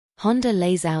Honda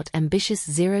lays out ambitious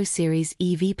Zero Series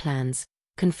EV plans,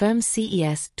 confirms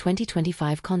CES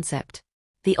 2025 concept.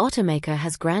 The automaker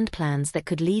has grand plans that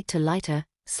could lead to lighter,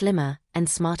 slimmer, and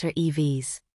smarter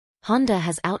EVs. Honda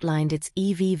has outlined its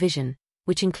EV vision,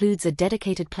 which includes a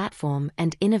dedicated platform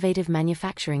and innovative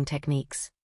manufacturing techniques.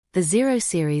 The Zero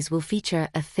Series will feature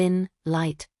a thin,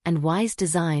 light, and wise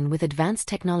design with advanced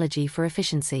technology for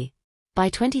efficiency. By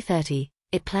 2030,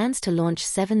 it plans to launch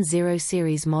 7 Zero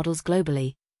Series models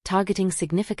globally, targeting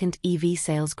significant EV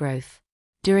sales growth.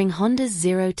 During Honda's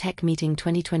Zero Tech Meeting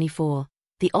 2024,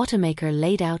 the automaker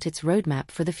laid out its roadmap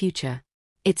for the future.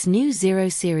 Its new Zero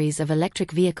Series of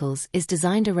electric vehicles is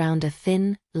designed around a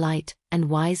thin, light, and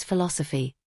wise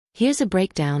philosophy. Here's a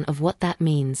breakdown of what that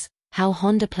means, how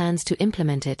Honda plans to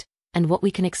implement it, and what we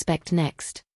can expect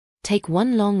next. Take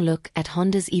one long look at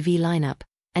Honda's EV lineup,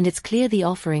 and it's clear the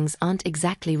offerings aren't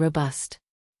exactly robust.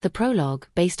 The Prologue,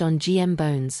 based on GM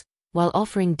bones, while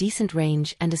offering decent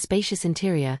range and a spacious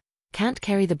interior, can't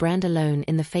carry the brand alone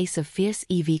in the face of fierce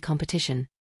EV competition.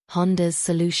 Honda's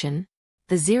solution?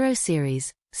 The Zero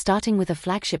Series, starting with a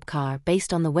flagship car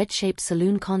based on the wedge-shaped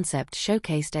Saloon concept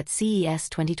showcased at CES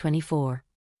 2024.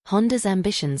 Honda's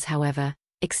ambitions, however,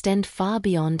 extend far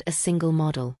beyond a single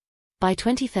model. By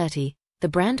 2030, the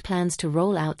brand plans to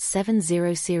roll out 7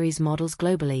 Zero Series models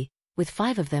globally, with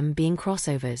 5 of them being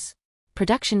crossovers.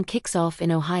 Production kicks off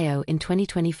in Ohio in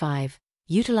 2025,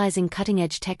 utilizing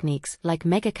cutting-edge techniques like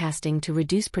megacasting to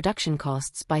reduce production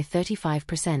costs by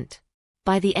 35%.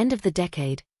 By the end of the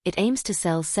decade, it aims to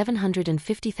sell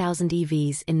 750,000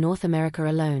 EVs in North America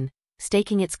alone,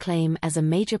 staking its claim as a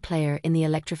major player in the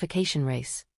electrification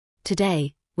race.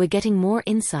 Today, we're getting more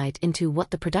insight into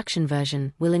what the production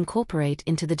version will incorporate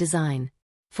into the design.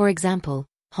 For example,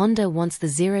 Honda wants the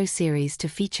Zero Series to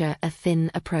feature a thin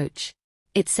approach.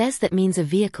 It says that means a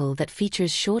vehicle that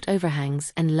features short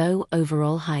overhangs and low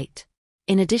overall height.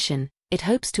 In addition, it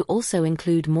hopes to also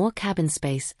include more cabin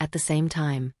space at the same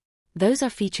time. Those are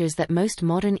features that most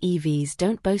modern EVs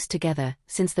don't boast together,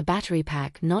 since the battery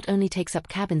pack not only takes up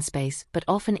cabin space but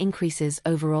often increases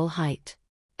overall height.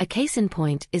 A case in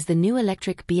point is the new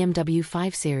electric BMW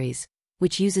 5 Series,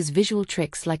 which uses visual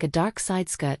tricks like a dark side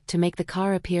skirt to make the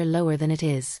car appear lower than it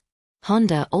is.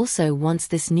 Honda also wants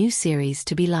this new series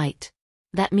to be light.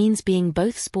 That means being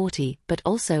both sporty but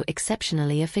also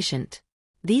exceptionally efficient.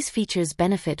 These features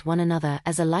benefit one another,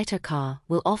 as a lighter car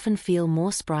will often feel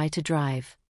more spry to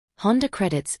drive. Honda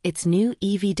credits its new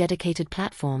EV-dedicated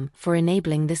platform for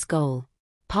enabling this goal.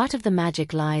 Part of the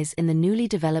magic lies in the newly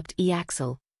developed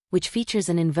e-axle, which features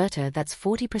an inverter that's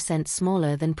 40%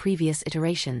 smaller than previous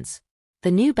iterations.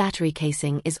 The new battery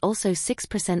casing is also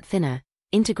 6% thinner,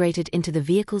 integrated into the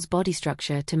vehicle's body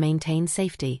structure to maintain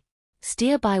safety.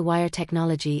 Steer-by-wire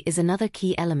technology is another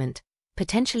key element,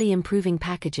 potentially improving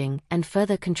packaging and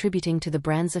further contributing to the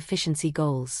brand's efficiency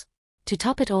goals. To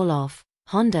top it all off,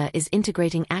 Honda is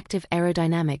integrating active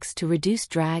aerodynamics to reduce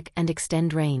drag and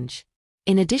extend range.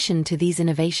 In addition to these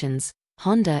innovations,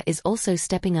 Honda is also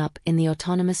stepping up in the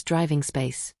autonomous driving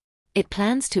space. It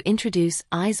plans to introduce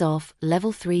eyes-off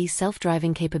Level 3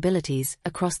 self-driving capabilities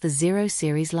across the Zero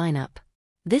Series lineup.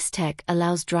 This tech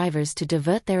allows drivers to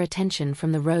divert their attention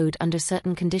from the road under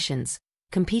certain conditions,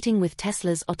 competing with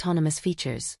Tesla's autonomous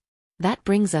features. That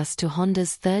brings us to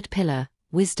Honda's third pillar,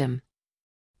 wisdom.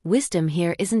 Wisdom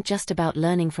here isn't just about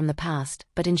learning from the past,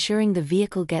 but ensuring the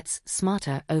vehicle gets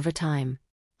smarter over time.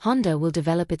 Honda will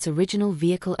develop its original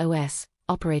vehicle OS,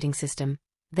 operating system,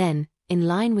 then, in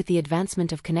line with the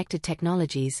advancement of connected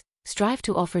technologies, strive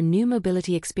to offer new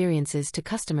mobility experiences to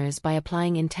customers by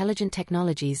applying intelligent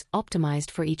technologies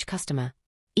optimized for each customer.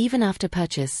 Even after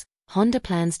purchase, Honda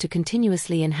plans to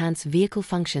continuously enhance vehicle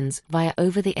functions via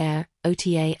over-the-air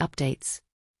 (OTA) updates.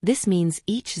 This means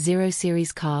each Zero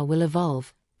Series car will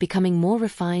evolve, becoming more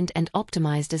refined and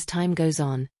optimized as time goes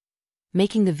on,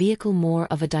 making the vehicle more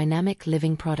of a dynamic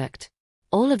living product.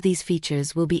 All of these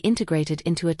features will be integrated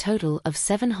into a total of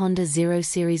 7 Honda Zero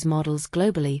Series models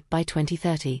globally by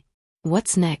 2030.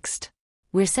 What's next?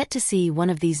 We're set to see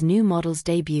one of these new models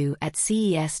debut at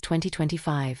CES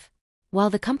 2025.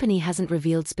 While the company hasn't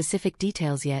revealed specific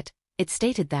details yet, it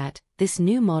stated that this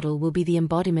new model will be the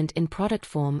embodiment in product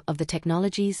form of the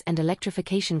technologies and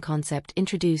electrification concept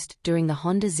introduced during the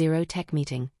Honda Zero Tech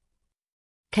Meeting.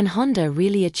 Can Honda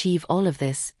really achieve all of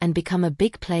this and become a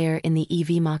big player in the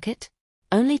EV market?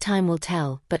 Only time will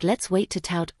tell, but let's wait to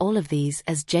tout all of these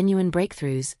as genuine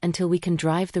breakthroughs until we can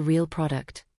drive the real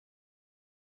product.